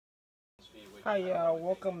Hi y'all,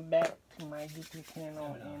 welcome back to my YouTube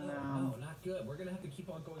channel, and no, not good. We're gonna have to keep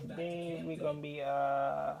on going back to today camp we're day. gonna be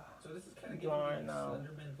So this is kind of giving drawing you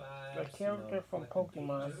Slenderman a vibes, character from collecting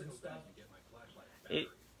Pokemon. pages and stuff.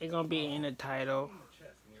 It's gonna be in the title.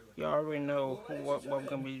 You already know what we're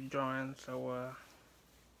gonna be drawing, so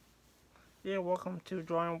yeah, welcome to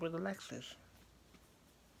Drawing with Alexis.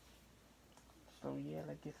 So yeah,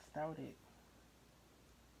 let's get started.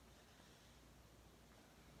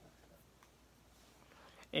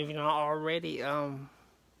 If you're not already,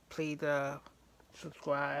 please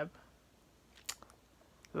subscribe,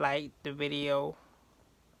 like the video,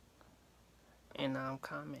 and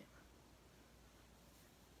comment.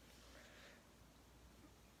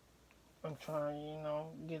 I'm trying,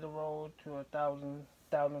 get the road to 1,000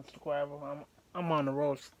 subscribers. I'm on the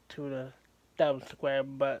road to the 1,000 subscribers,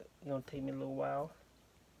 but it's gonna take me a little while.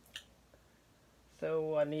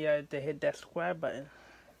 So I need to hit that subscribe button.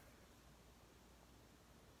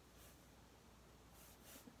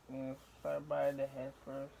 Start by the head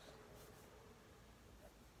first.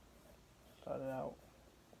 Start it out.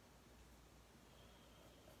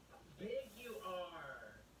 Big you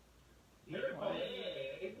are. You're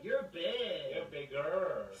big. You're big. You're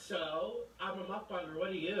bigger. So, I'm a mukbanger. What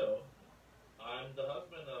are you? I'm the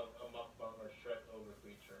husband of a mukbanger Shrek over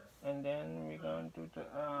creature. And then we're gonna do the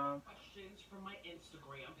Questions from my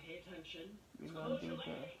Instagram. Pay attention. we're gonna Close do your the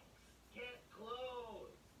legs. Can't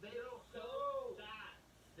close. They don't close. That.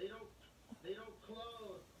 They don't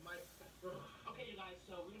close. Okay, you guys.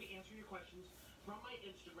 So we're gonna be answering your questions from my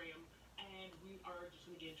Instagram, and we are just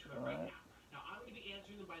gonna get into it right now. Now I'm gonna be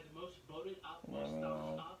answering them by the most voted up, most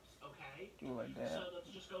thumbs ups. Okay. do like that. So let's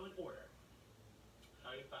just go in order.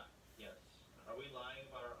 Are you fat? Yes. Are we lying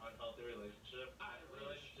about our unhealthy relationship? My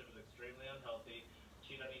relationship is extremely unhealthy.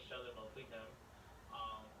 Cheat on each other, mostly him.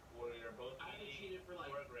 We're both I haven't cheated for like.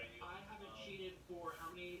 I haven't cheated for how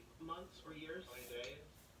many months or years? 20 days.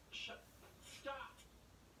 Stop.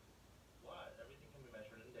 What? Everything can be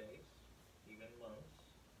measured in days, even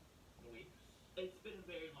months, weeks. It's been a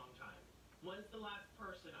very long time. When's the last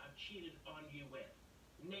person I've cheated on you with?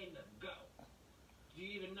 Name them. Go. Do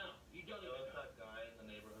you even know? You don't even know. That guy in the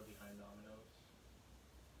neighborhood behind Domino's.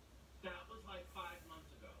 That was like 5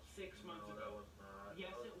 months ago. 6 months No, ago. that was not.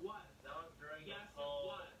 Yes, it was. That was during Yes, this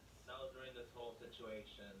whole. it was. That was during this whole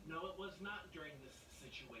situation. No, it was not during this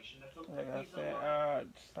situation. That's a Like I he's a said, lie.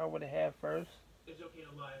 start with the head first. It's okay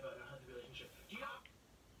to lie about a healthy relationship. Do you know?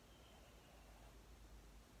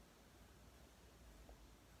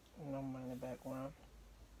 No mind the background.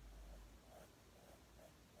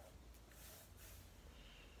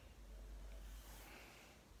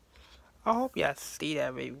 I hope y'all see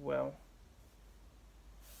that very well.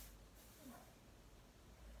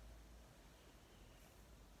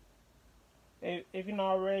 If you're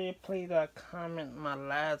not already, please comment my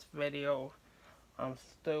last video. I'm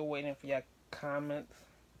still waiting for your comments.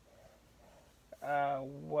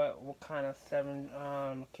 What kind of 7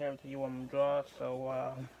 character you want me to draw?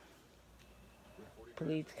 So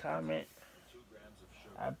please comment.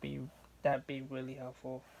 That'd be really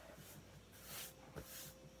helpful.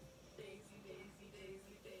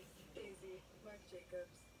 Daisy, Mark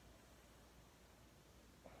Jacobs.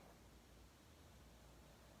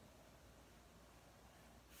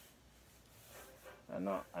 I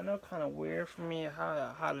know, kind of weird for me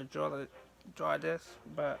how to draw this,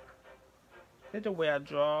 but it's the way I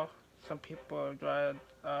draw. Some people draw it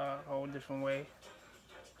a whole different way.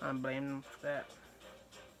 I don't blame them for that.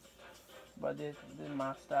 But this is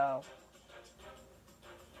my style.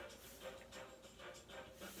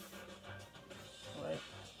 Right.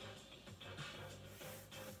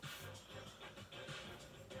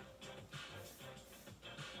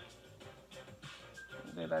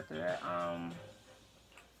 Then after that,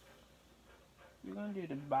 you're gonna do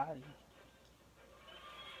the body.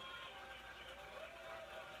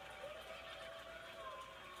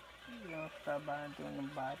 You're gonna start by doing the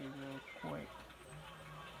body real quick.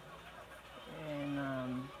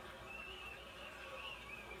 And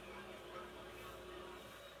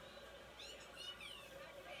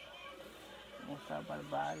we'll start by the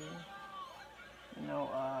body.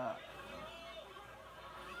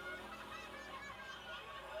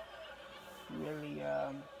 Really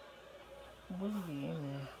in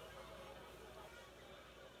there.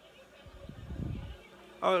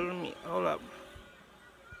 Oh, hold up.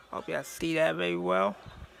 Hope y'all see that very well.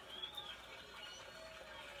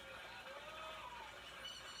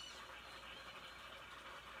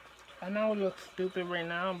 I know it looks stupid right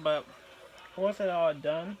now, but once it's all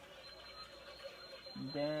done,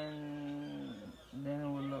 then it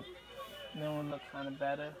will look kind of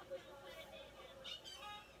better.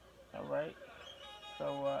 All right. So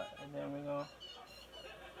and then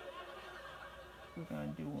we're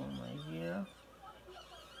gonna do one right here.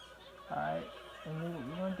 Alright, and then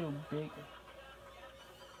we're gonna do big.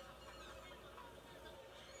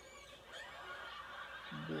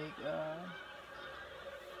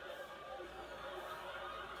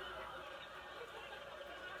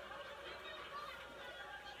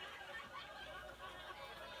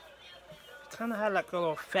 Kind of had like a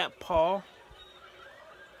little fat paw.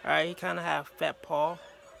 Alright, he kind of have fat paw.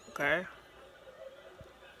 Okay.